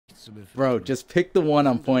Bro, just pick the one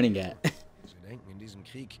I'm pointing at. Sie denken, in diesem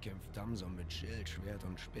Krieg kämpft Samson mit Schild, Schwert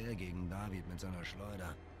und Speer gegen David mit seiner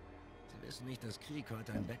Schleuder. Sie wissen nicht, dass Krieg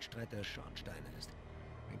heute ein Wettstreit der Schornsteine ist.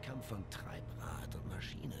 Ein Kampf von Treibrad und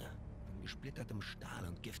Maschine, von gesplittertem Stahl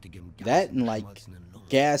und giftigem Gas. That and like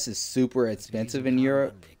gas is super expensive in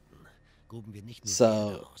Europe.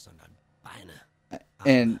 So,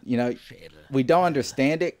 and you know, we don't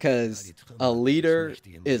understand it because a liter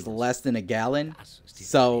is less than a gallon.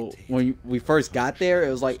 So when we first got there, it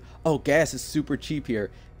was like, oh, gas is super cheap here.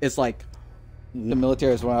 It's like the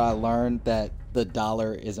military is when I learned that the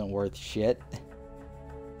dollar isn't worth shit.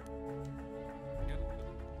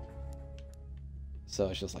 So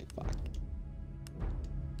it's just like, fuck.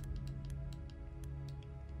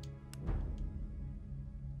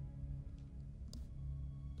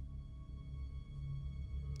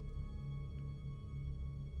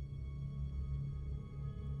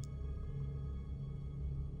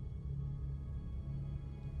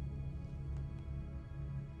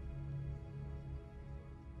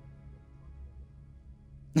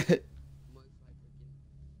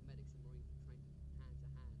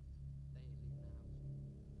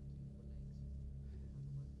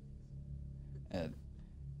 And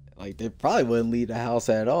like they probably wouldn't leave the house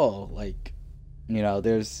at all. Like, you know,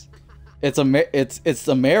 it's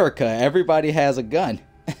America. Everybody has a gun.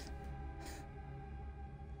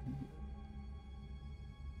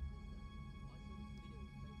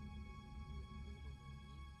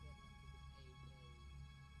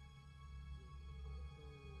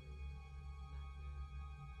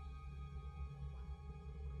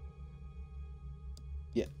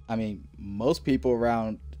 Yeah, I mean, most people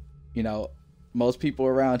around, you know, most people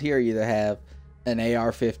around here either have an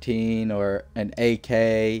AR-15 or an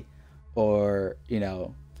AK, or, you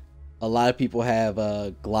know, a lot of people have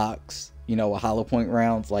Glocks, you know, with hollow point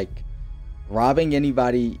rounds. Like, robbing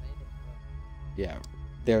anybody, yeah,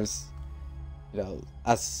 there's, you know,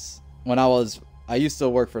 I used to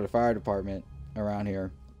work for the fire department around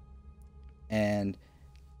here, and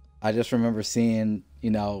I just remember seeing,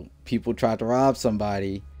 you know, people tried to rob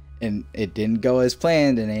somebody and it didn't go as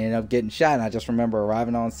planned and they ended up getting shot. And I just remember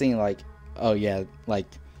arriving on scene like, oh yeah, like,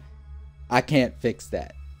 I can't fix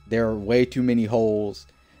that. There are way too many holes.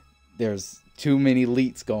 There's too many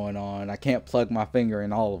leaks going on. I can't plug my finger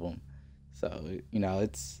in all of them. So, you know,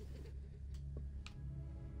 it's...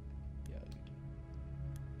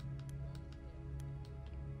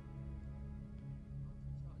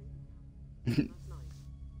 And,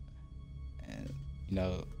 you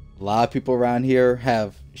know, a lot of people around here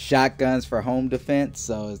have shotguns for home defense,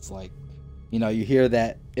 so it's like, you know, you hear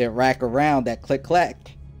that it rack around, that click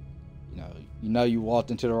clack, you know you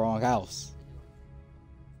walked into the wrong house.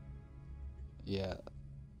 Yeah,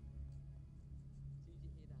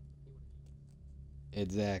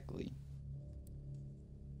 exactly.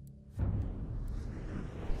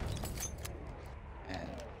 And,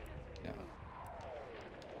 you know,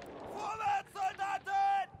 Vorwärts,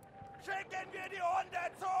 Soldaten! Schicken wir die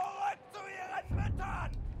Hunde zurück zu ihren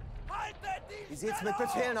Müttern! Haltet die Wie sieht's mit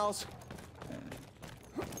Stellung! Befehlen aus?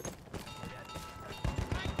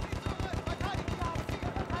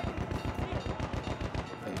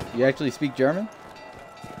 you actually speak German?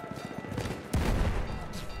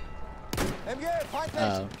 MG,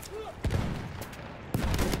 feindlich!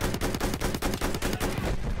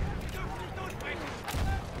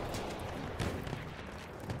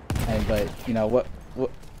 Hey, but you know what?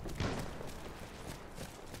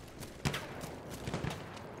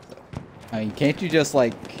 I mean, can't you just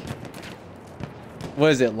like,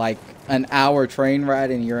 what is it, like an hour train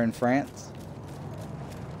ride and you're in France?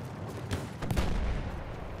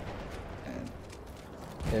 And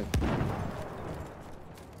if,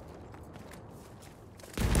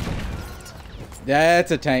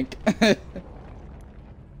 that's a tank.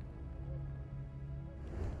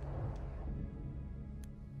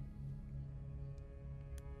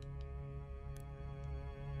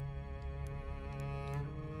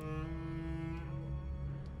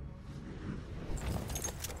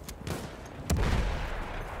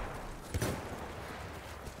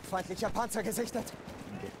 Feindlicher Panzer gesichtet.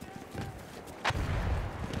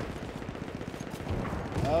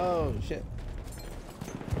 Oh shit.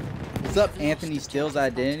 What's up, Anthony Steele's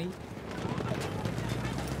Identity?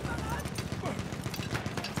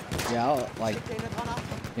 Yeah, I'll, like,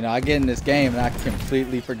 you know, I get in this game and I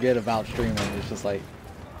completely forget about streaming. It's just like,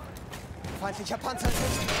 Feindlicher Panzer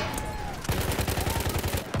gesichtet.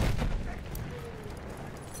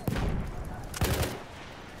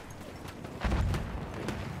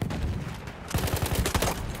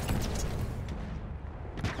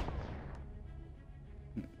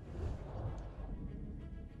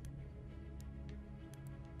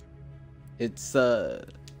 It's man,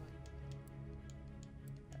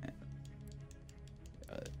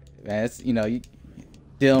 it's, you know, you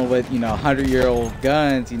dealing with, you know, 100-year-old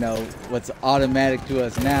guns. You know, what's automatic to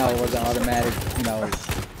us now was automatic, you know,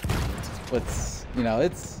 what's, you know,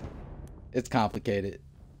 it's complicated.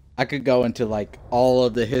 I could go into like all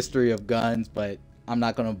of the history of guns, but I'm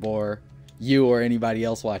not gonna bore you or anybody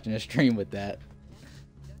else watching the stream with that.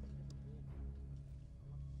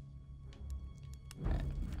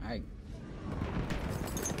 Alright.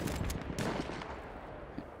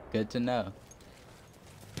 Good to know.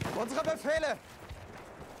 Unsere Befehle!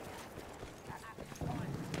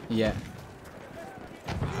 Yeah.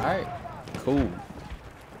 Alright. Cool.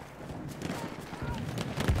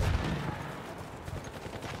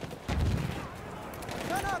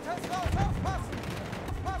 Granate ist raus! Aufpassen!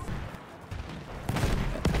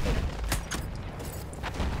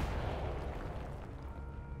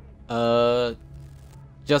 Aufpassen!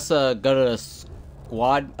 Just go to the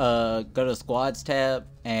squad, go to the squads tab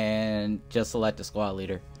and just select the squad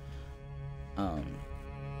leader.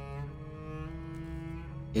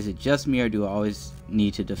 Is it just me or do I always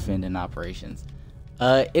need to defend in operations?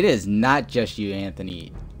 It is not just you,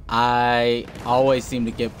 Anthony. I always seem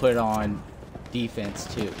to get put on defense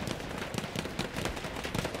too.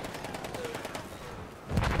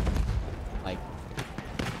 Like,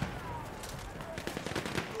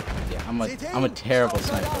 yeah, I'm a terrible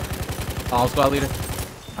sniper. Oh, squad leader.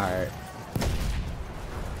 All right.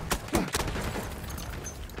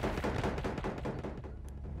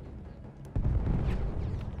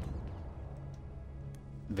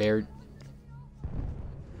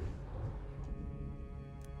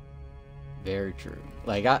 Very true.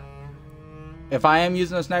 Like, if I am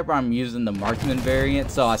using a sniper, I'm using the marksman variant,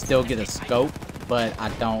 so I still get a scope, but I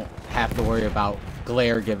don't have to worry about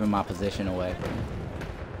glare giving my position away.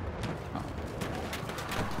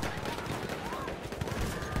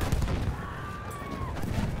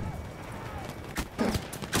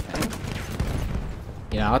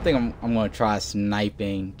 You know, I think I'm gonna try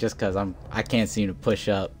sniping just because I can't seem to push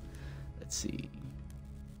up. Let's see.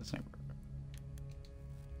 Sniper.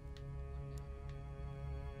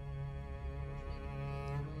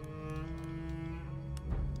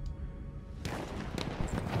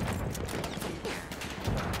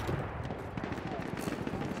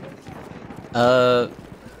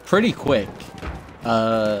 Pretty quick.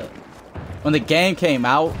 When the game came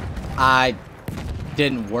out, I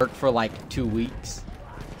didn't work for like 2 weeks.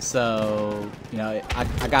 So, you know,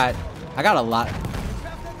 I got a lot.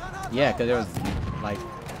 Yeah, because there was like,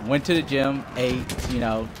 went to the gym, ate, you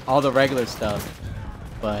know, all the regular stuff.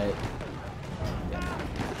 But yeah.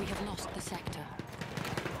 We have lost the sector.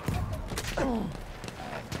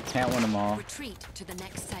 Can't win them all. Retreat to the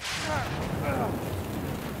next sector.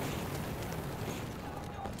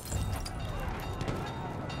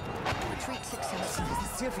 Retreat successful.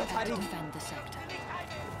 Ziel verteidigen. Defend the sector.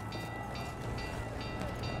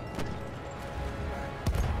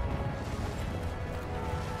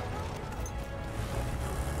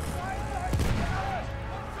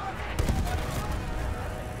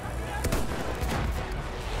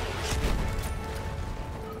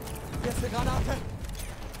 Erste Granate!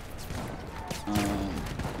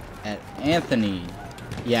 At Anthony,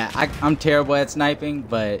 yeah, I'm terrible at sniping,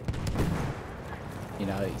 but you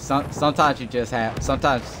know, sometimes you just have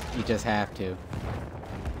to.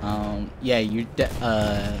 Yeah, you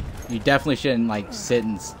definitely shouldn't like sit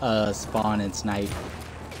and spawn and snipe.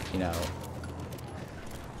 You know,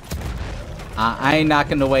 I ain't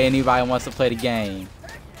knocking the way anybody wants to play the game,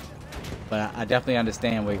 but I definitely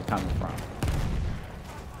understand where you're coming from.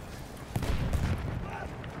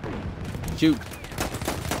 Shoot.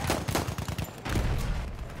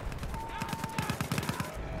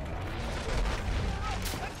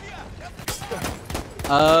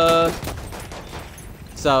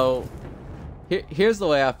 So here's the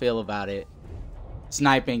way I feel about it.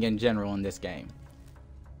 Sniping in general in this game.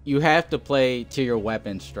 You have to play to your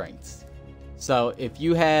weapon strengths. So if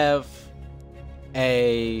you have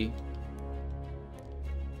a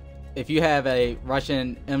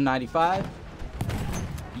Russian M95,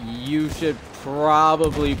 you should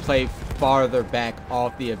probably play farther back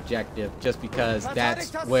off the objective just because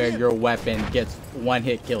that's where your weapon gets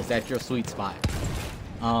one-hit kills. That's your sweet spot.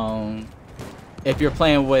 If you're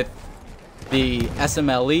playing with the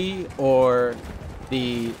SMLE or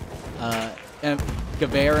the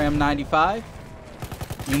Gewehr M95,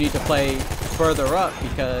 you need to play further up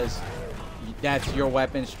because that's your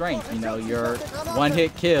weapon strength. You know, your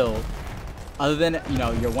one-hit kill, other than, you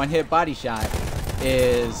know, your one-hit body shot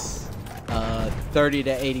is 30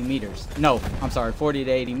 to 80 meters. No, I'm sorry, 40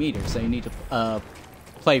 to 80 meters. So you need to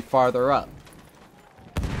play farther up.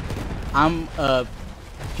 I'm a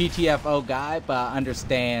PTFO guy, but I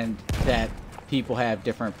understand that people have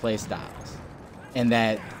different play styles, and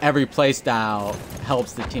that every play style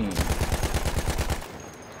helps the team.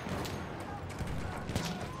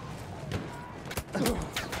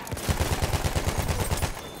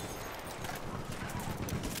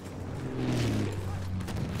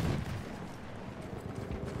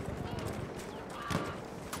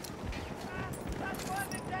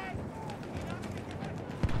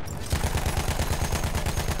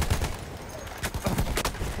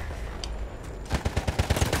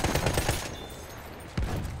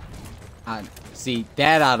 See,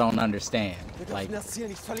 that I don't understand. Like,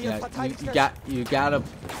 you gotta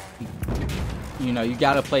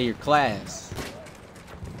play your class.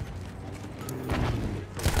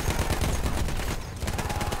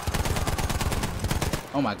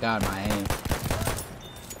 Oh my god, my aim.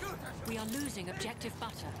 We are losing objective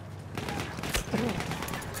butter.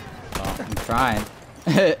 Well, I'm trying.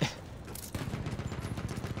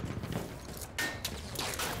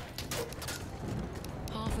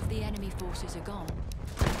 Half of the enemy forces are gone.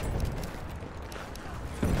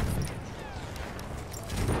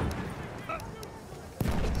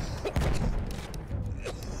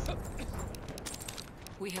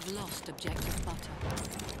 We have lost objective butter.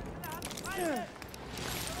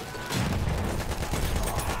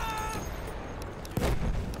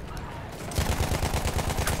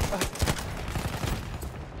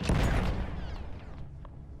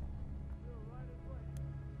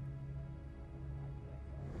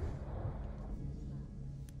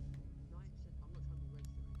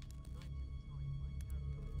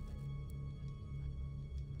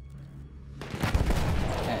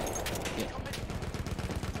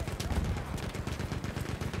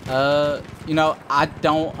 You know, I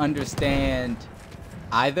don't understand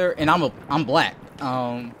either, and I'm black.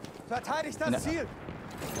 Verteidigt das Ziel!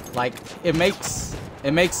 Like it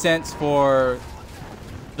makes sense for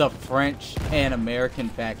the French and American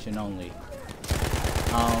faction only.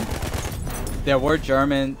 There were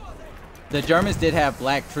the Germans did have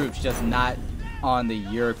black troops, just not on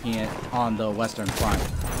the Western Front.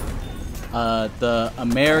 The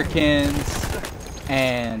Americans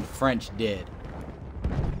and French did.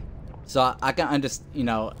 So I can understand, you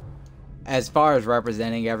know, as far as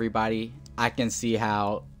representing everybody, I can see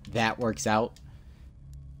how that works out.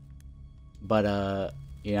 But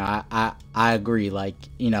you know, I agree. Like,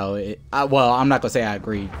 you know, well, I'm not gonna say I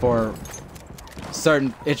agree. For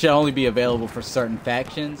certain, it should only be available for certain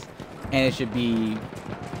factions, and it should be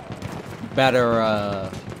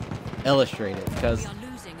better illustrated, because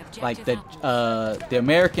like the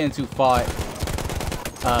Americans who fought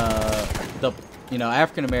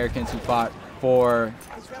African Americans who fought for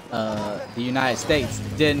the United States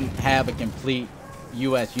didn't have a complete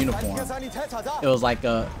U.S. uniform. It was like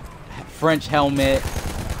a French helmet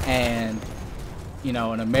and, you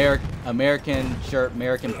know, an American shirt,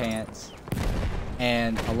 American pants,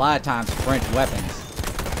 and a lot of times French weapons.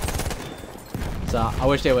 So I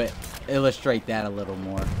wish they would illustrate that a little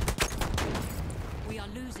more. We are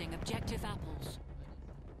losing objective apples.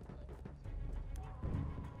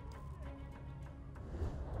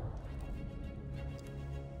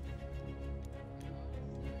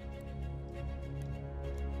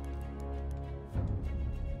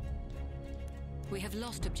 We have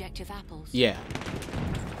lost objective apples. Yeah.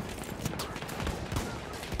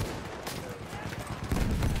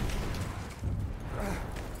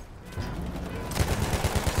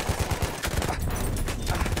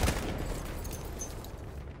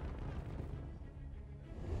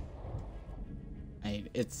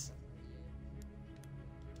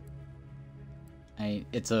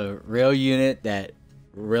 It's a real unit that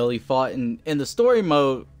really fought in the story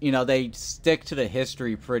mode. You know, they stick to the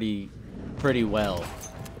history pretty well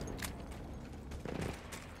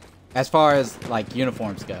as far as like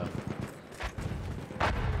uniforms go.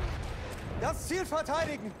 Das Ziel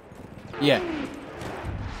verteidigen! Yeah.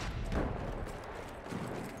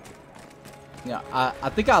 Yeah, I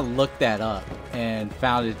think I looked that up and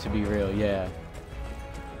found it to be real, yeah.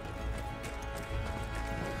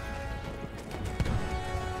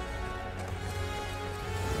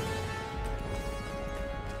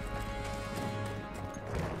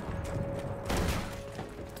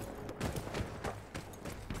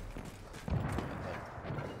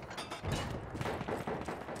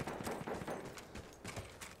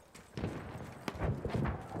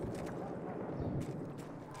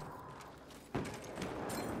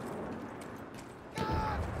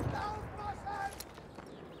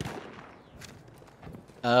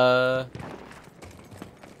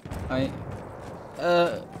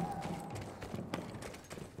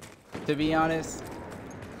 To be honest,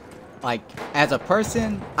 like, as a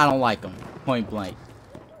person, I don't like him, point blank.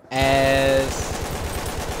 As,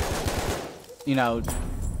 you know,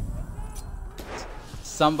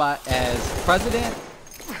 somebody, as president,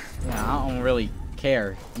 you know, I don't really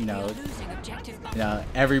care, you know. You know,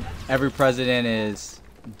 every president is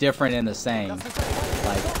different and the same.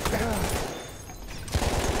 Like,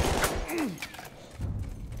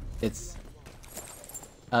 it's,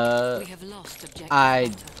 to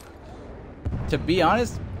be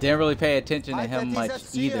honest, didn't really pay attention to him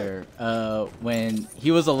much either. When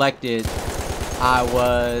he was elected, I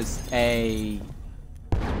was a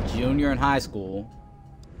junior in high school,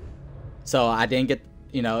 so I didn't get,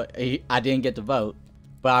 you know, I didn't get to vote,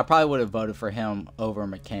 but I probably would have voted for him over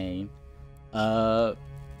McCain.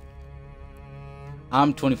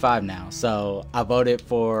 I'm 25 now, so I voted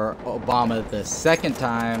for Obama the second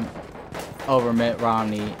time over Mitt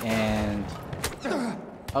Romney, and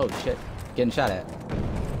oh shit, getting shot at.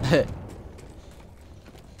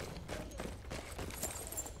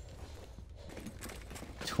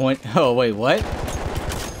 Oh wait, what?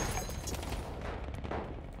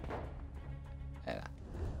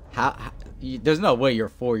 How there's no way you're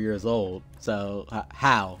 4 years old, so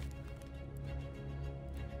how?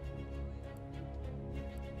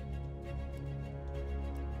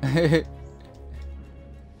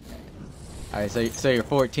 Alright, so you're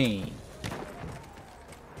 14.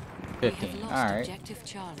 15. Alright.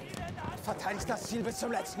 Verteidigt das Ziel bis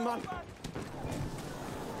zum letzten Mann.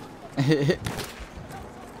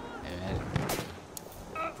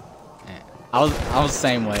 I was the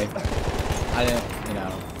same way. I didn't, you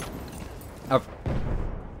know.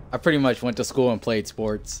 I pretty much went to school and played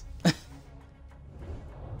sports.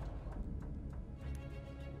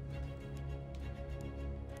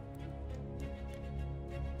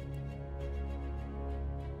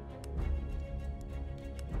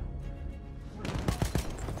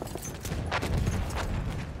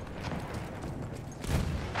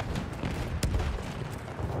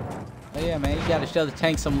 Oh yeah, man, you gotta show the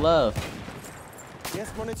tank some love.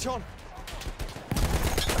 Jetzt Munition.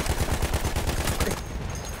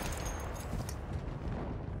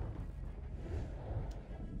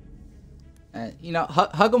 You know,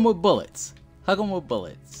 hug them with bullets. Hug them with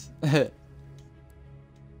bullets.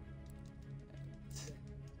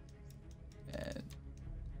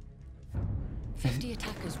 50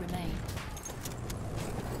 attackers remain.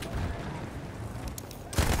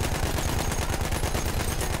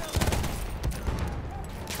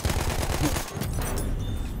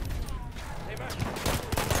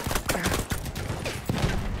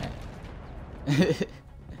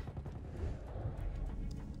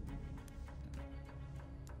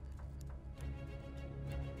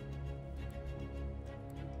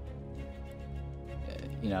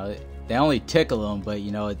 You know, they only tickle them, but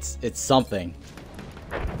you know, it's something.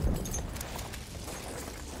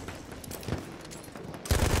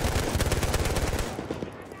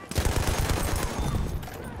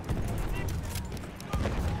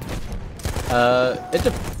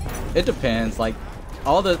 It depends. Like,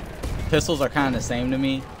 all the pistols are kind of the same to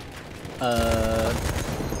me.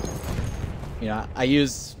 You know, I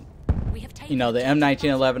use, you know, the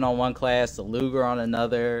M1911 on one class, the Luger on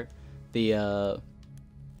another, the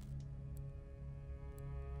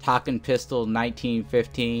Tocken pistol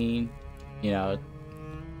 1915. You know,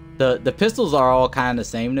 the pistols are all kind of the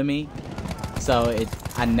same to me, so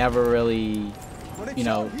I never really, you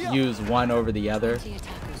know, use one over the other.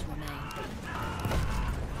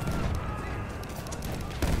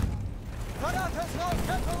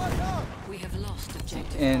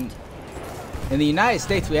 And in the United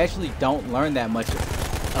States, we actually don't learn that much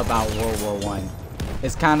about World War I.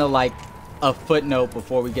 It's kind of like a footnote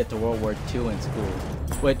before we get to World War II in school,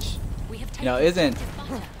 which, you know, isn't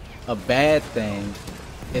a bad thing.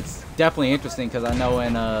 It's definitely interesting because I know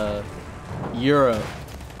in Europe,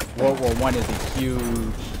 World War I is a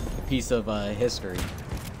huge piece of history.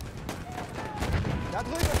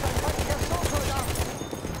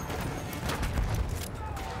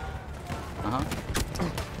 Uh-huh.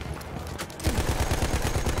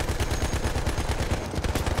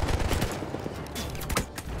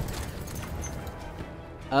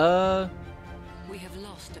 We have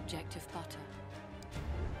lost objective butter.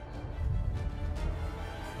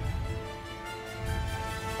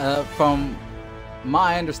 From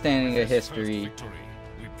my understanding of history,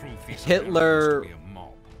 Hitler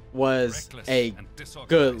was a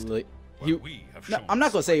good. I'm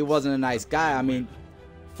not gonna say he wasn't a nice guy. I mean,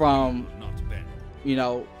 from, you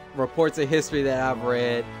know, reports of history that I've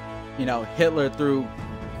read, you know, Hitler threw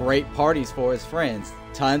great parties for his friends,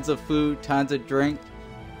 tons of food, tons of drink.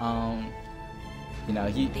 You know,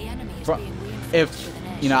 he The enemy is from, being reinforced if with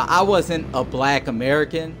an you know, airship. I wasn't a black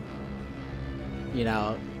American, you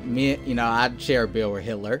know, I'd share a bill with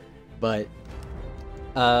Hitler, but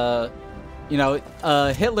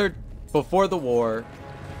Hitler before the war,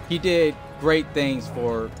 he did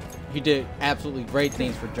absolutely great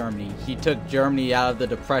things for Germany. He took Germany out of the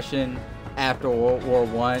Depression after World War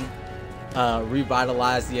One,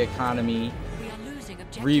 revitalized the economy, We are losing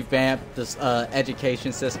objective. revamped this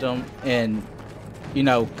education system in, you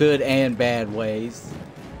know, good and bad ways.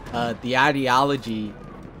 The ideology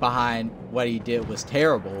behind what he did was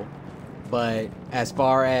terrible, but as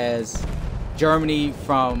far as Germany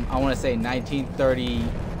from, I want to say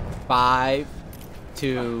 1935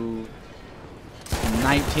 to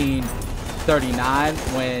 1939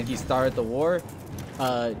 when he started the war,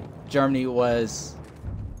 Germany was,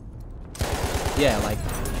 yeah, like,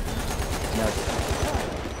 you know,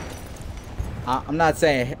 I'm not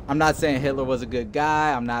saying Hitler was a good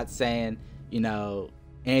guy. I'm not saying, you know,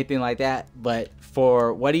 anything like that. But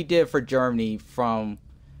for what he did for Germany from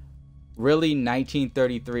really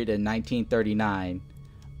 1933 to 1939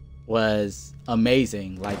 was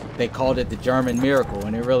amazing. Like, they called it the German miracle,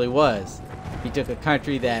 and it really was. He took a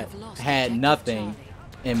country that had nothing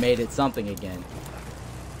and made it something again.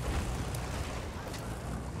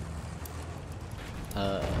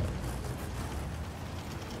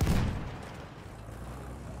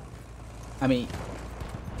 I mean,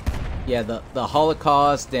 yeah, the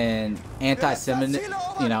Holocaust and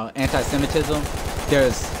anti-Semitism,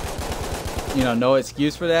 there's, you know, no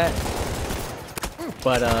excuse for that.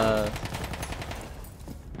 But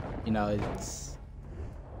you know, it's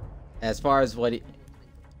as far as what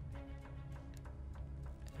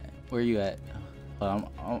where you at? I'm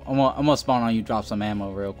gonna spawn on you, drop some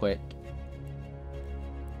ammo real quick.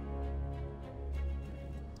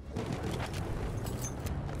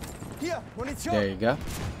 Hier, Munition. There you go.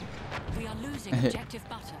 We are losing objective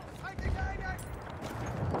butter.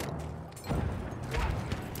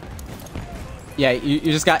 Yeah, you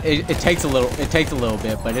just got it takes a little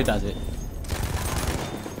bit, but it does it.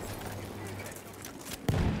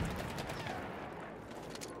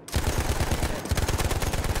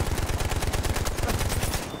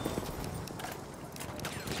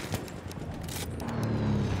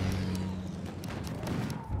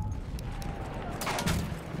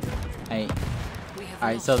 Hey.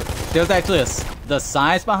 Alright, so there's actually the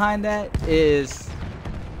science behind that is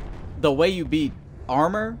the way you beat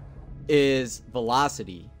armor is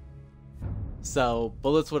velocity. So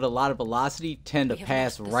bullets with a lot of velocity tend to We have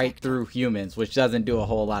pass lost the right sector. through humans, which doesn't do a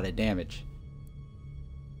whole lot of damage.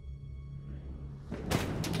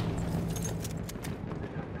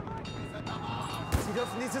 Sie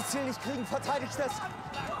dürfen dieses Ziel nicht kriegen. Verteidigt es.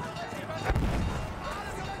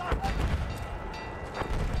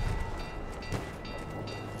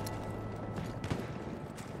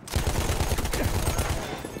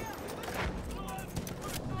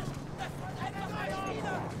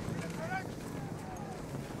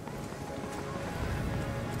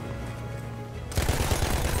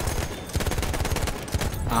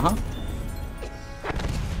 Uh-huh.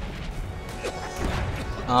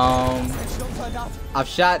 Sturmsoldat. I've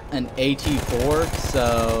shot an AT-4,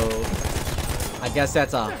 so I guess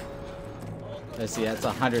that's a, let's see, that's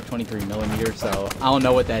 123 millimeters. So I don't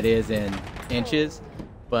know what that is in inches,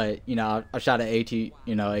 but you know, I shot an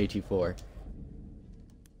AT-4.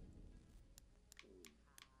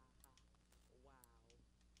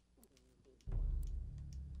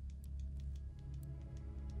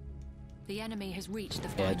 The enemy has reached the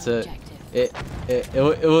Yeah, final it's objective.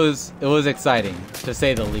 it was exciting to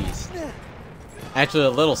say the least. Actually, a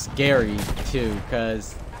little scary too,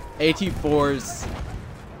 because AT-4s,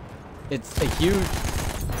 it's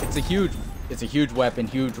a huge weapon,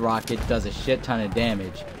 huge rocket, does a shit ton of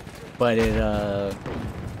damage, but it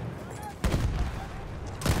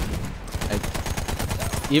like,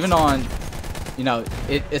 even on, you know,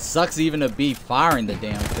 it sucks even to be firing the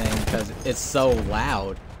damn thing because it's so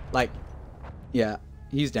loud. Like, yeah,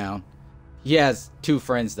 he's down. He has two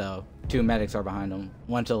friends though. Two medics are behind him.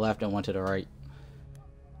 One to the left and one to the right.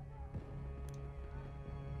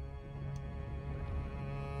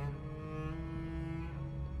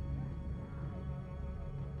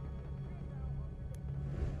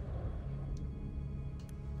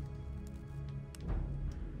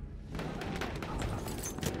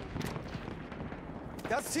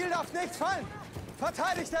 Das Ziel darf nicht fallen.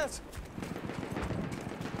 Verteidigt es.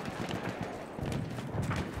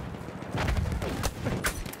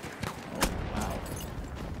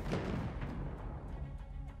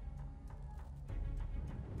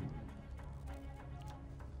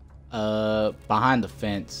 Behind the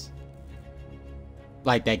fence.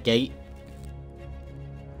 Like that gate.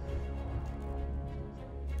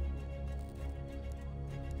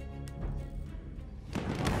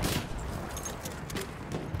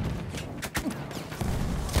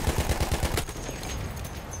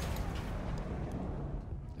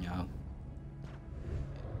 Yeah.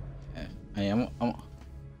 Hey, I'm gonna.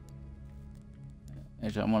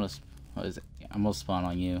 What is it? I'm gonna spawn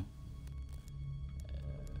on you.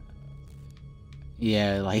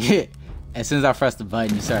 Yeah, like as soon as I press the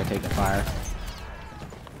button, you start taking fire.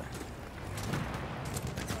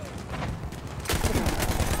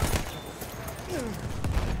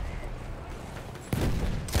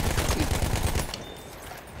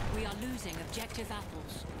 We are losing objective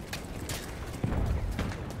apples.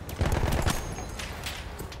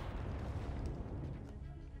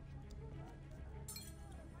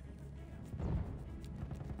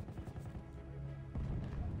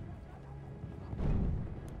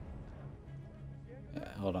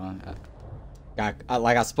 Hold on.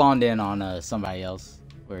 I spawned in on somebody else.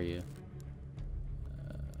 Where are you?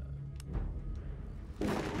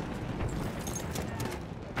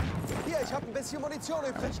 Hier, ich habe ein bisschen Munition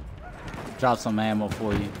übrig. Drop some ammo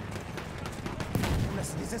for you. Wir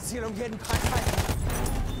müssen dieses Ziel um jeden Preis halten.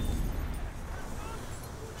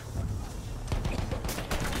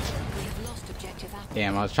 We have lost objective apples.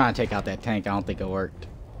 Damn, I was trying to take out that tank. I don't think it worked.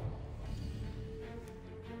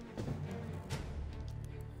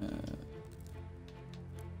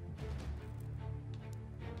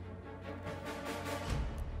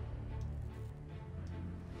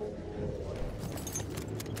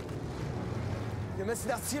 Wir müssen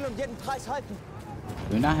das Ziel um jeden Preis halten.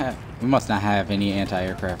 We must not have any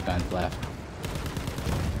anti-aircraft guns left.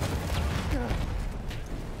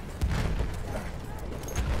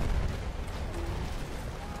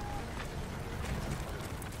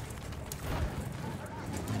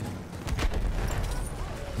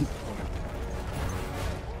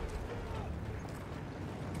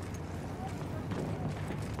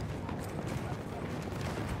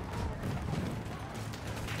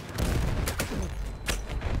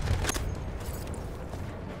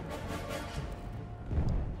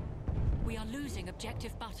 We are losing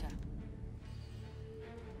objective butter.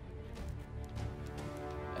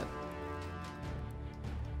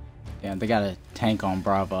 Damn, they got a tank on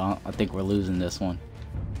Bravo. I think we're losing this one.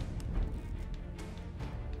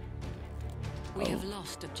 We have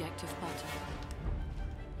lost objective butter.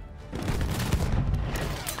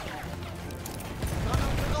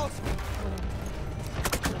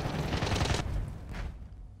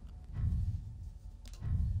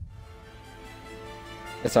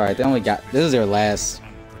 It's alright, they only got, this is their last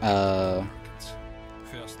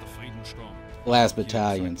last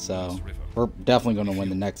battalion, so we're definitely gonna win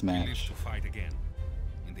the next match. To fight again.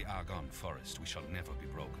 In the Argonne forest, we shall never be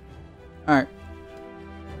broken. Alright.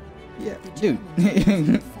 Yeah, dude.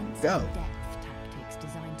 Go. Depth tactics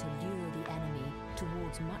designed to lure the enemy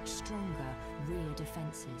towards much stronger rear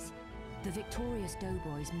defenses. The victorious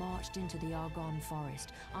doughboys marched into the Argonne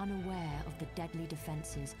forest, unaware of the deadly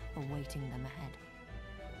defenses awaiting them ahead.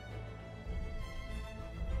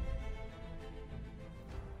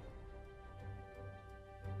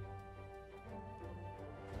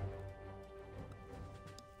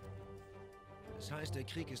 Das heißt, der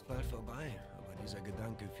Krieg ist bald vorbei, aber dieser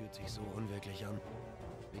Gedanke fühlt sich so unwirklich an.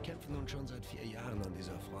 Wir kämpfen nun schon seit 4 Jahren an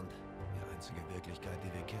dieser Front. Die einzige Wirklichkeit,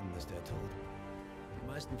 die wir kennen, ist der Tod. Die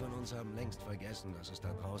meisten von uns haben längst vergessen, dass es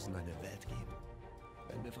da draußen eine Welt gibt.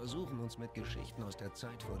 Wenn wir versuchen, uns mit Geschichten aus der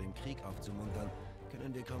Zeit vor dem Krieg aufzumuntern,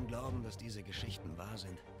 können wir kaum glauben, dass diese Geschichten wahr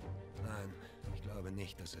sind. Nein, ich glaube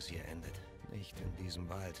nicht, dass es hier endet. Nicht in diesem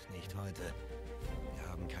Wald, nicht heute. Wir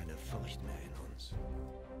haben keine Furcht mehr in uns.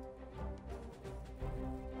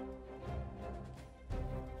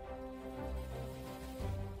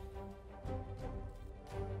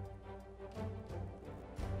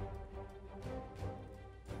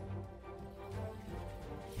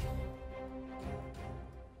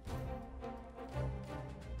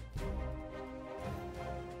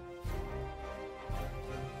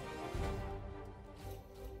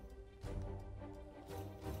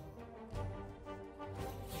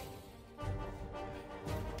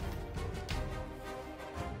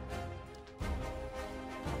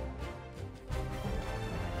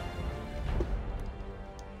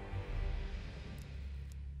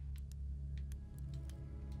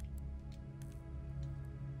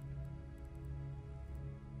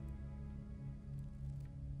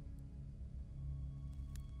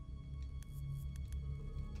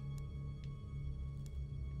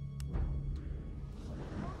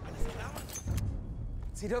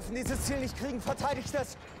 Sie dürfen dieses Ziel nicht kriegen. Verteidigt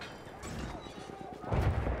es.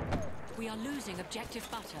 We are losing objective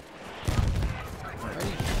butter.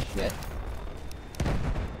 Holy shit.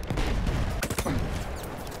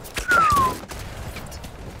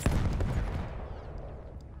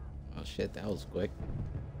 Oh shit, that was quick.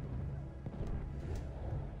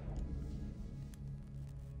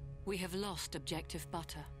 We have lost objective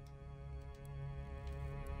butter.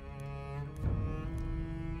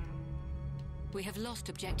 We have lost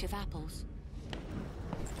objective apples.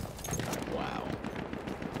 Wow.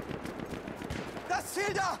 Das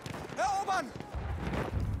Ziel da! Erobern!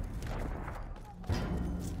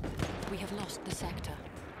 We have lost the sector.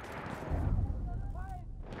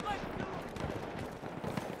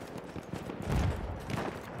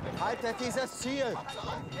 Haltet dieses Ziel!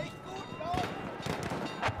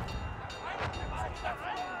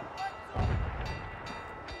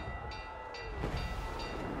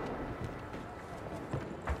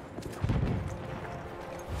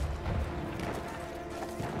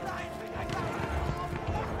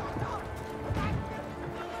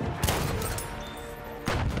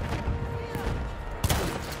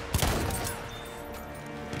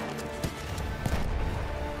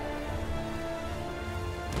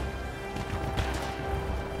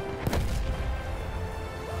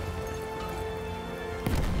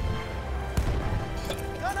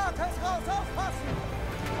 Granate ist raus, aufpassen!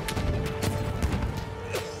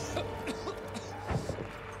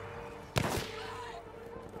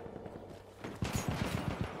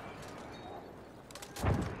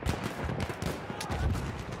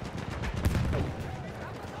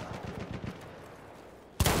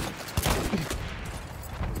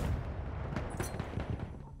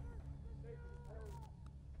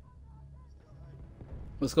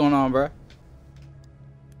 What's going on, bro?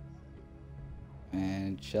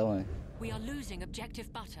 Man, chilling. We are losing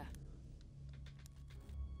objective butter.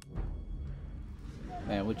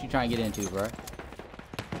 Man, what you trying to get into, bro?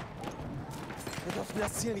 Wir dürfen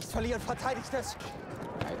das Ziel nicht verlieren, verteidigt es!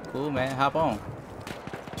 Alright, cool, man. Hop on.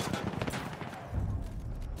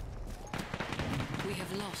 We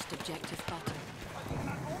have lost objective butter.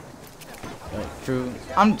 True.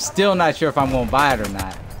 I'm still not sure if I'm gonna buy it or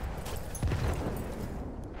not.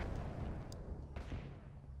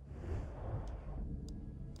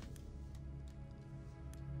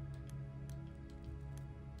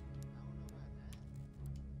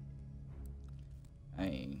 I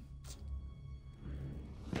mean,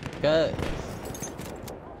 cause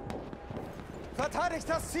Verteidigt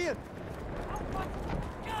das Ziel!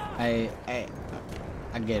 I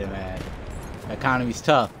get it, man. The economy's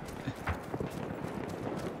tough.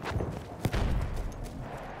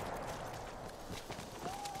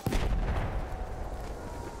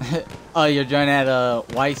 Oh, you're joining at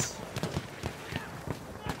Weiss?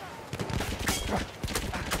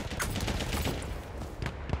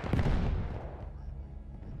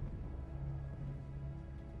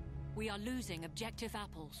 We are losing objective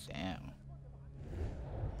apples. Damn.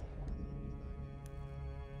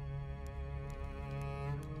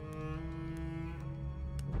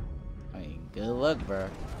 I mean, good luck, bro.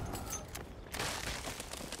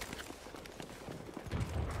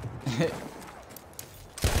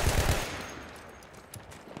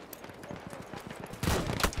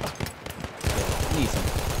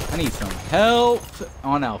 I need some help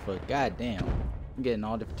on Alpha. God damn. I'm getting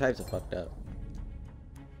all different types of fucked up.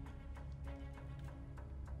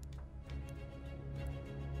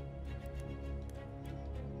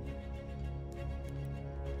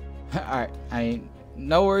 Alright, I mean,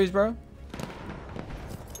 no worries, bro.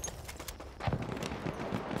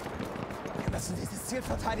 Wir müssen dieses Ziel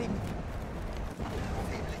verteidigen!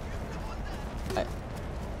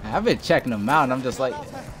 I've been checking them out and I'm just like,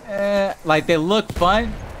 like they look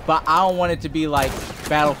fun, but I don't want it to be like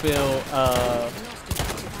Battlefield,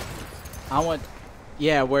 I want,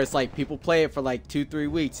 yeah, where it's like people play it for like 2-3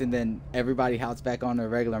 weeks and then everybody hops back on their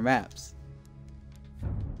regular maps.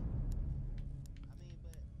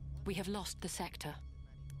 We have lost the sector.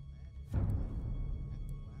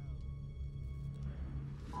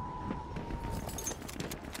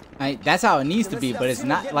 That's how it needs to be, but it's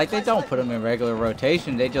not like they don't put them in regular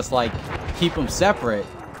rotation. They just like keep them separate.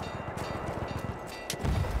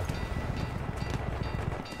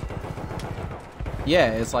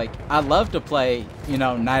 Yeah, it's like I love to play, you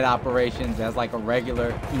know, night operations as like a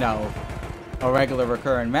regular, you know, a regular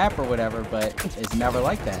recurring map or whatever, but it's never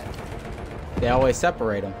like that. They always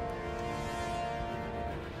separate them.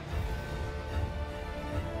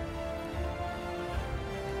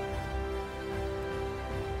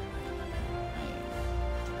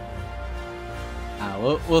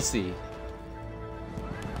 We'll see.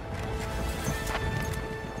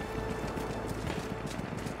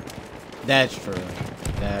 That's true.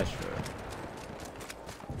 That's true.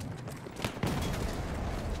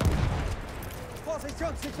 Vorsicht,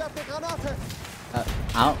 Jungs, ich werfe eine Granate!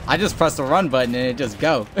 I just press the run button and it just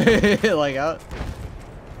go. Like,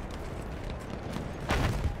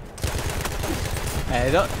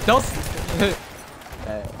 hey,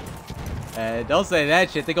 don't say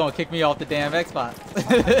that shit. They're gonna kick me off the damn Xbox.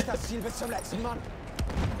 Verteidigt das Ziel bis zum letzten Mann!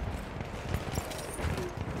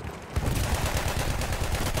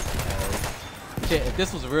 Shit, if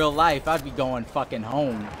this was real life, I'd be going fucking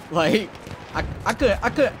home. Like, I could,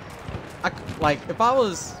 like, if I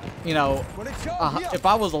was, you know, if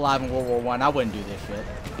I was alive in World War I wouldn't do this shit.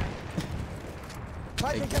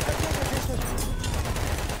 Like,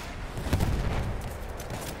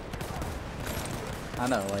 I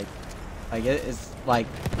know, like it's like,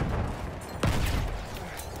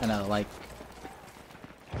 I know, like.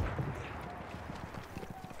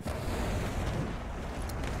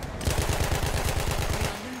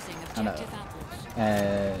 I know.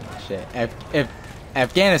 Shit. If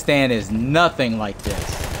Afghanistan is nothing like this,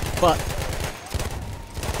 but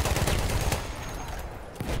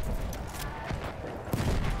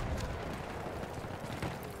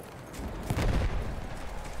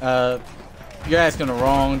you're asking the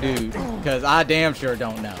wrong dude, because I damn sure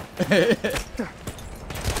don't know.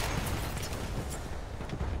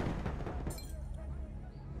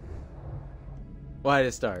 Why did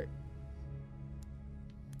it start?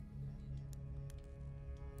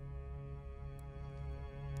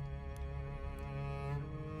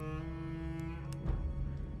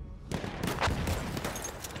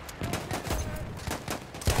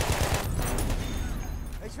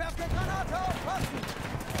 Ich werfe eine Granate auf!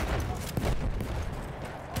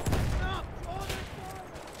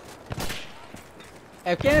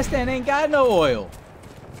 Afghanistan ain't got no oil.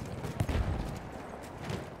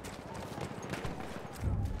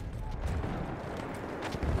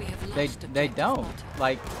 They don't.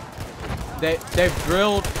 Like, they've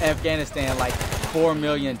drilled Afghanistan like 4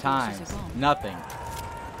 million times. Nothing.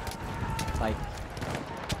 Like,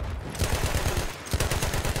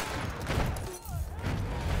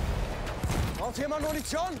 Braucht jemand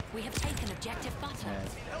Munition? We have taken objective butter.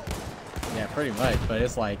 yeah, pretty much. But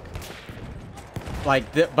it's like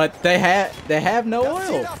but they have no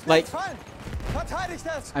oil. Like, Verteidigt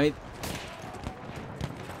das! I mean,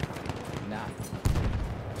 nah.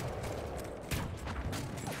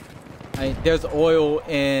 I mean, there's oil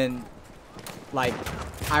in, like,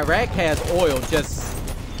 Iraq has oil, just,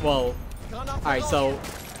 well, alright, so,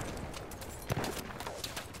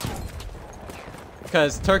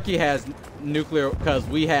 because Turkey has nuclear, because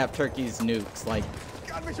we have Turkey's nukes, like,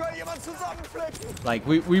 Kann mich mal jemand zusammenflicken? like,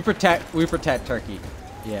 we protect Turkey,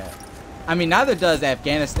 yeah. I mean, neither does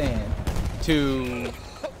Afghanistan.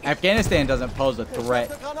 Afghanistan doesn't pose a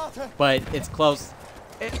threat, but it's close.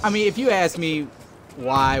 I mean, if you ask me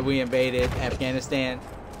why we invaded Afghanistan,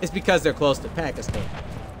 it's because they're close to Pakistan.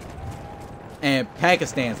 And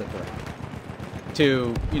Pakistan's a threat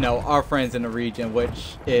to, you know, our friends in the region,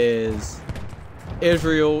 which is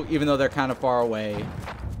Israel, even though they're kind of far away,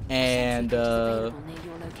 and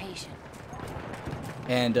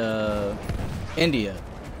India.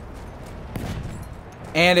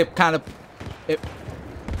 And it kind of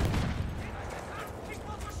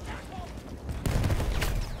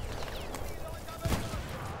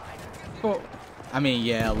well, I mean,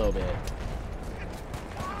 yeah, a little bit.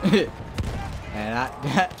 And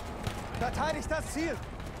Verteidigt das Ziel!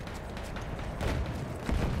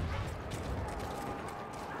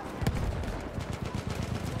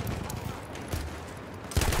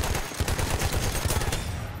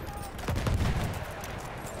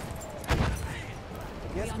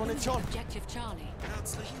 Jetzt Munition! Objective Charlie.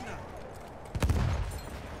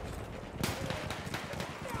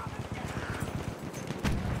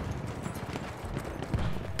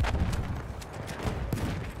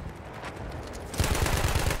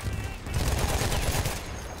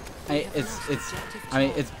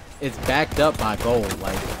 it's backed up by gold,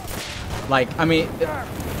 like I mean,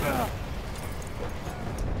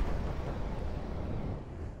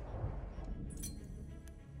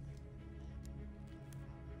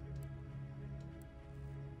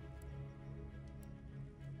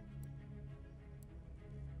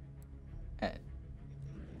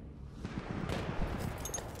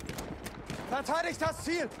 Verteidigt das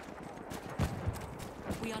Ziel!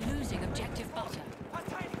 We are losing objective butter.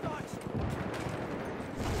 Verteidigt euch!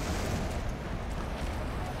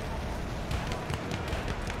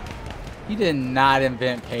 he did not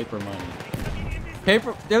invent paper money.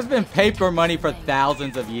 There's been paper money for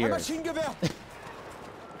thousands of Ein years. Maschinengewehr!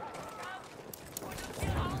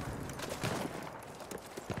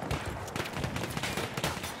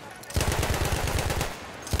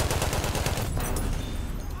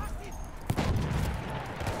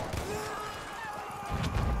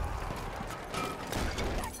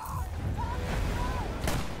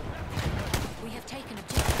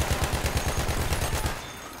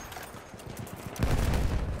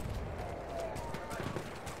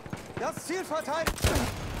 Das Ziel verteidigt!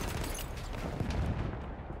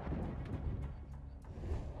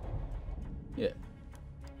 Yeah.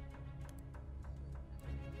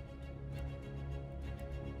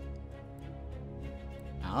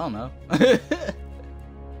 I don't know.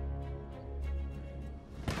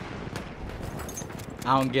 I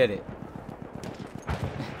don't get it.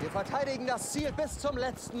 Wir verteidigen das Ziel bis zum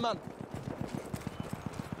letzten Mann.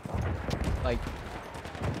 Like,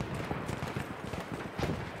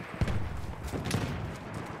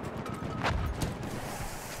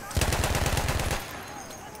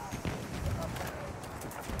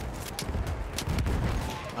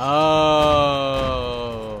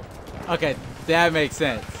 oh, okay, that makes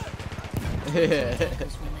sense.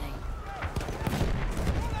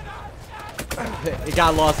 It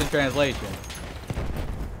got lost in translation.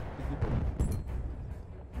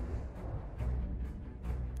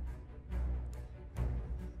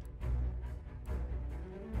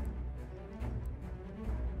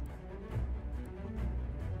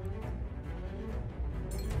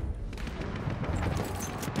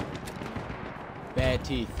 Bad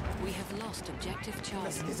teeth. We have lost objective Wir Charlie.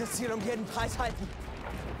 müssen dieses Ziel um jeden Preis halten.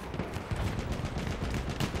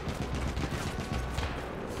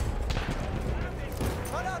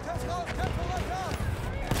 Granates raus, Köpfe runter!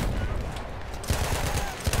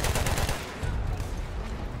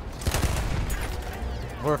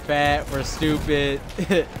 We're fat, we're stupid,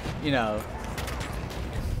 you know.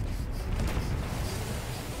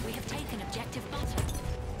 We have taken objective Butter.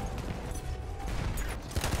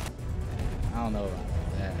 I don't know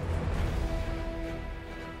about that.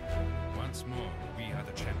 Once more, we are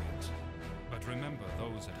the champions. But remember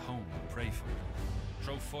those at home who pray for you.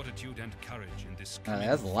 Show fortitude and courage in this coming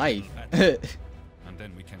That's final life. battle. And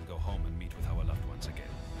then we can go home and meet with our loved ones again.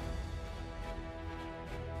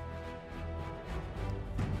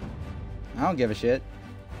 I don't give a shit.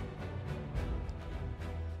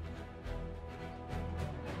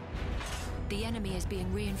 The enemy is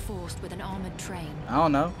being reinforced with an armored train. I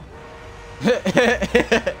don't know.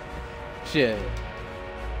 Shit.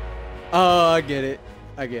 Oh, I get it.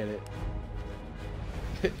 I get it.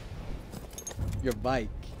 Your bike.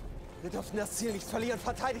 Wir dürfen das Ziel nicht verlieren.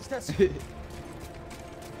 Verteidigt es!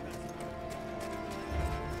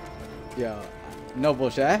 Yo, no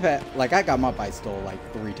bullshit. I've had, like, I got my bike stole like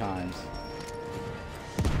 3 times.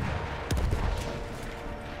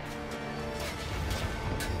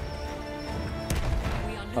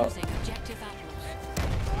 We are losing objective Apples.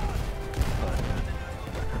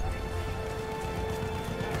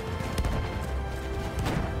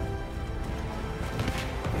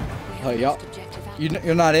 We have Oh, y'all. lost objective Apples.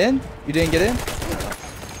 You're not in? You didn't get in?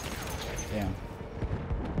 Damn.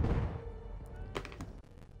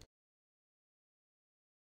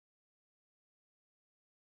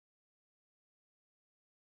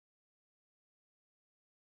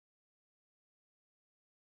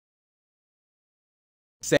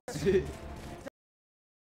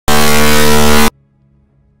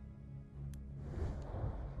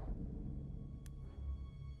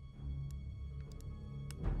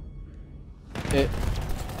 It,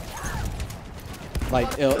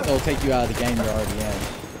 like, it'll take you out of the game you're already in.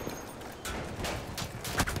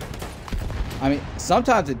 I mean,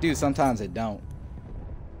 sometimes it do, sometimes it don't.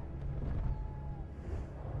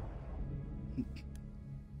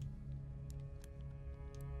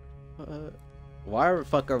 Why the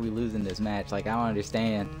fuck are we losing this match? Like, I don't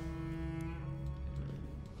understand.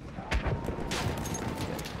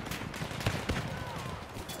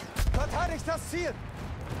 Verteidigt das Ziel!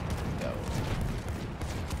 Yo.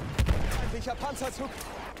 Feindlicher Panzerzug!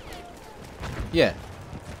 Yeah.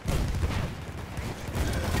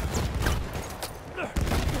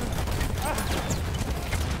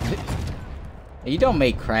 You don't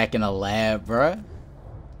make crack in a lab, bruh.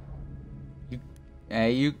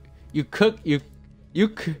 You cook.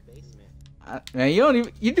 Man, you don't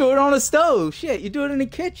even. You do it on a stove. Shit, you do it in the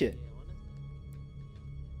kitchen.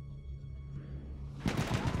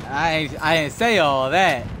 I didn't say all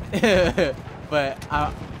that, but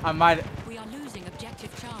I might. We are losing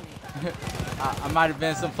objective Charlie. I might have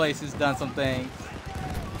been some places, done some things.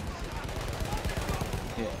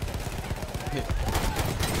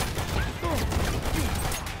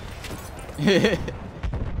 Yeah.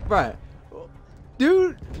 Right,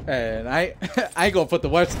 dude. And I ain't gonna put the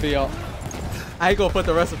recipe on. I ain't gonna put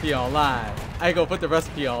the recipe online. I ain't gonna put the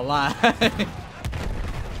recipe online. Du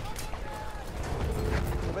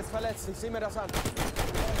bist verletzt, ich sehe mir das an.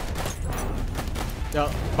 Yo,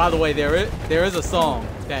 by the way, there is a song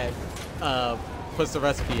that puts the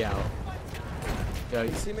recipe out. Yo,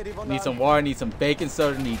 Ich sehe mir die Wunde need an. some water, need some baking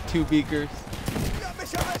soda, need 2 beakers. Ja,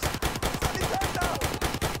 mich erwischt! Sanitäter!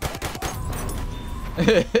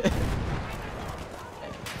 Soll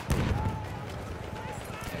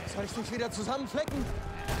ich dich wieder zusammenflecken?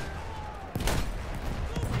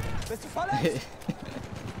 Bist du verletzt?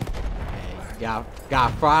 Gotta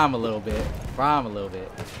fry him a little bit. Fry him a little bit.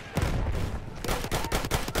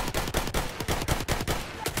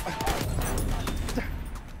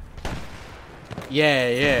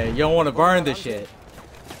 Yeah, you don't want to burn the shit.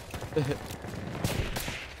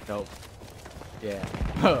 Nope. Yeah.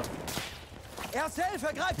 Erste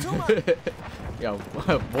Hilfe, greif zu, Mann! Yo,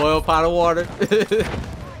 boil a pot of water. Shit.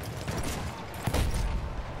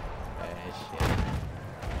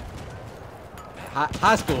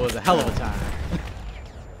 High school was a hell of a time.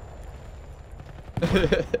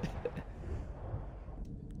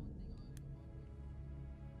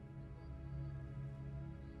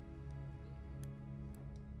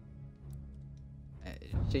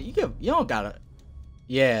 Shit, you don't gotta,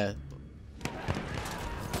 yeah.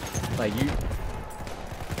 Like you.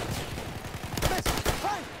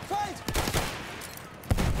 Fight!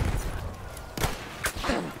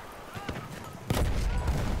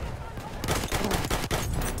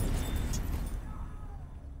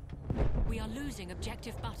 We are losing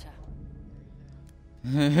objective butter.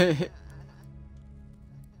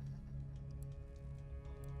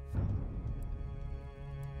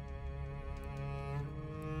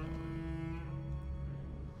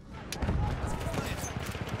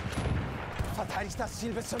 Verteidigt das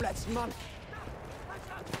Ziel bis zum letzten Mann.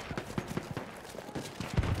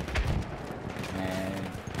 Man,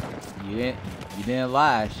 you didn't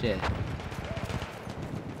lie, shit.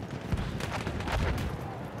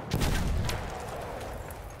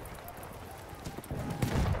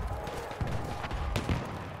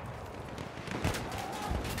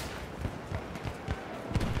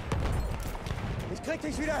 Ich krieg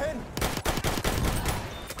dich wieder hin.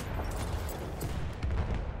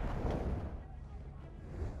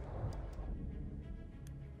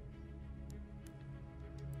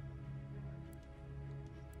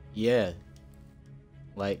 Yeah.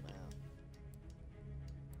 Like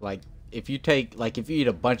if you eat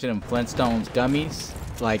a bunch of them Flintstones gummies,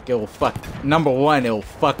 like it'll number one, it'll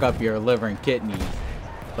fuck up your liver and kidneys.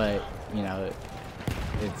 But, you know,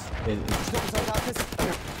 it's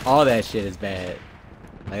all that shit is bad.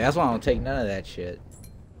 Like that's why I don't take none of that shit.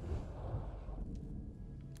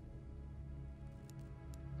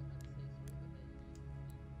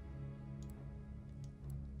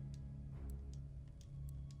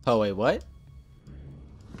 Oh wait, what?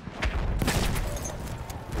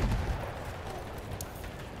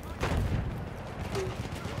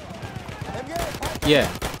 Yeah.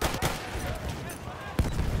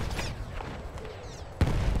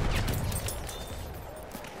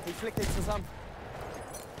 Ich flick dich zusammen.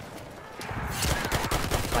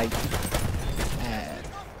 Like,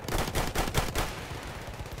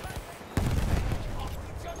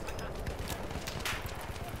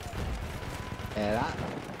 and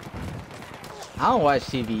I don't watch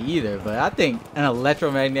TV either, but I think an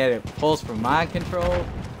electromagnetic pulse for mind control,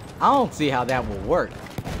 I don't see how that will work.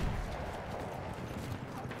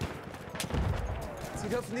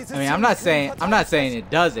 I mean, I'm not saying it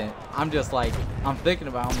doesn't. I'm just like, I'm thinking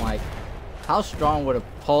about, I'm like, how strong would a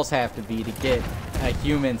pulse have to be to get a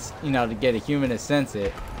human, you know, to get a human to sense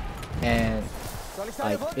it? And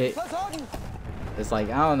like it's like,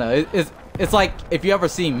 I don't know. It's like if you ever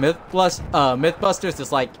seen Mythbusters,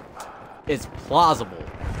 it's like, it's plausible,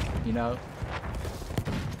 you know.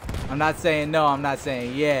 I'm not saying no. I'm not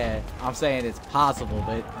saying yeah. I'm saying it's possible,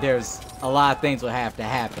 but there's a lot of things would have to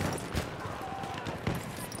happen.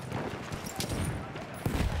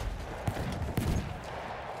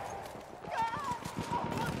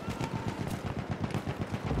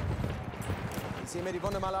 Sieh mir die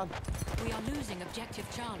Wunde mal an. We are losing objective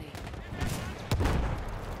Charlie.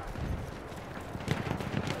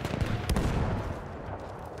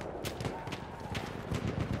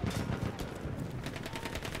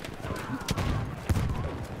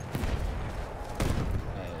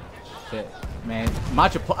 Shit, man,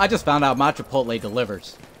 I just found out my Chipotle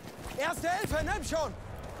delivers. Erste Hilfe, nimm schon.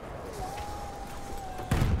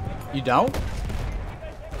 You don't?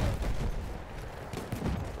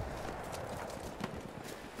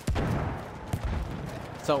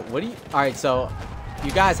 So what do you? All right, so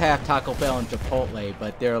you guys have Taco Bell and Chipotle,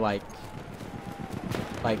 but they're like,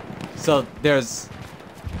 so there's.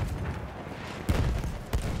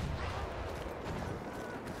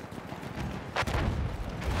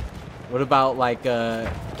 What about like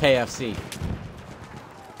KFC?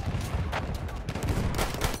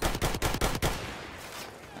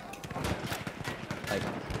 Like,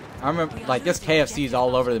 I remember like this KFC's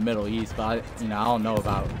all over the Middle East, but I don't know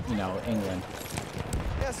about, England.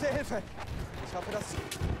 Erste Hilfe. Ich hoffe, das...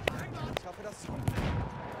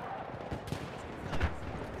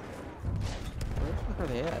 Where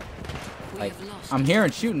they at? We Like, have lost. I'm hearing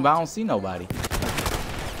shooting, but I don't see nobody.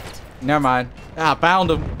 Never mind. Ah, I found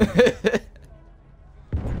him.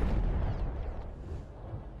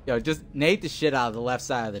 Yo, just nade the shit out of the left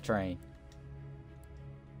side of the train.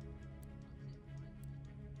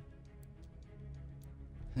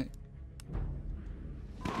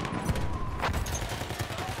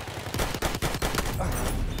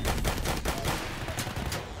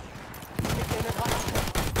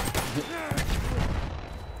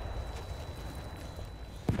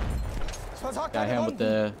 Got him with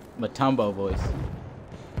the Matumbo voice.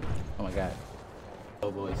 Oh my god. Oh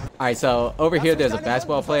voice. Alright, so over here there's a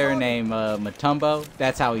basketball player named Matumbo.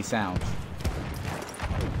 That's how he sounds.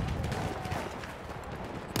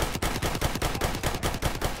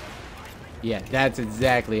 Yeah, that's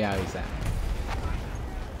exactly how he sounds.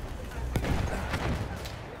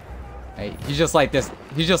 Hey, he's just like this.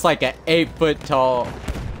 He's just like an 8-foot tall,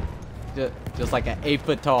 just like an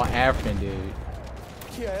 8-foot tall African dude.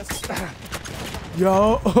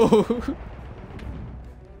 Yo.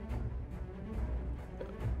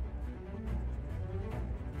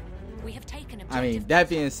 We have taken objective. I mean, that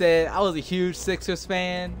being said, I was a huge Sixers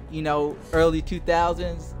fan. You know, early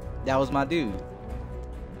 2000s. That was my dude.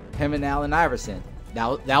 Him and Allen Iverson.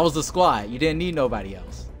 That was the squad. You didn't need nobody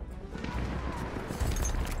else.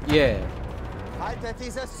 Yeah. Haltet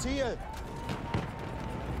dieses Ziel.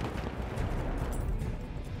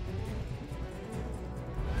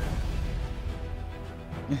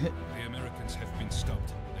 The Americans have been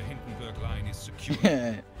stopped. The Hindenburg line is secure.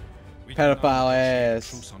 We Pedophile can now negotiate ass.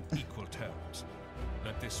 truce on equal terms.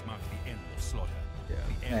 Let this mark the end of slaughter, Yeah,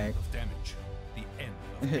 the end thanks. of damage, the end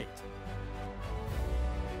of hate.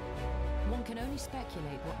 One can only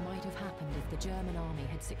speculate what might have happened if the German army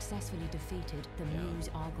had successfully defeated the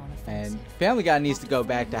Meuse-Argonne offensive. And Family Guy needs to go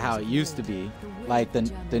back to how it used to be. Like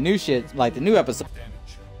the new shit, like the new episode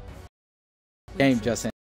Damage. game just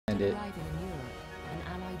ended. Arriving in Europe, an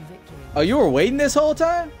Allied victory. Oh, you were waiting this whole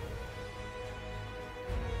time?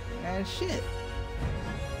 Man, shit.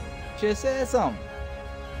 Just said something.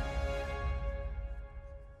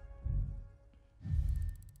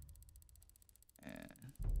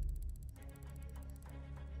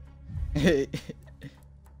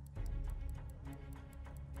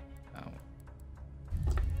 Oh.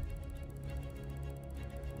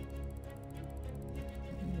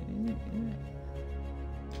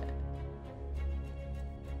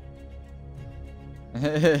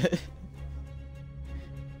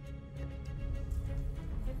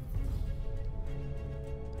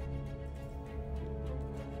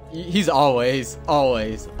 He's always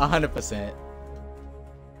 100%.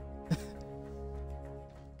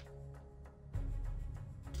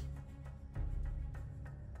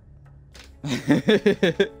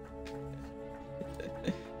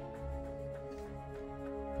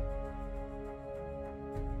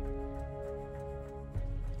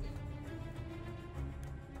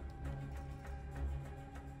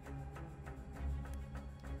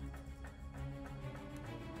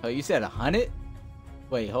 Oh, you said 100?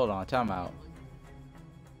 Wait, hold on, time out.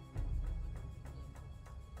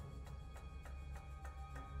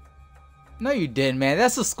 No, you didn't, man.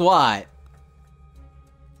 That's a squad.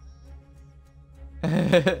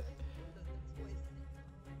 I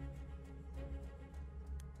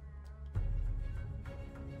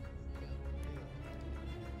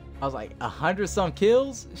was like, 100 some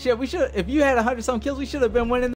kills? Shit, we should. If you had 100 some kills, we should have been winning.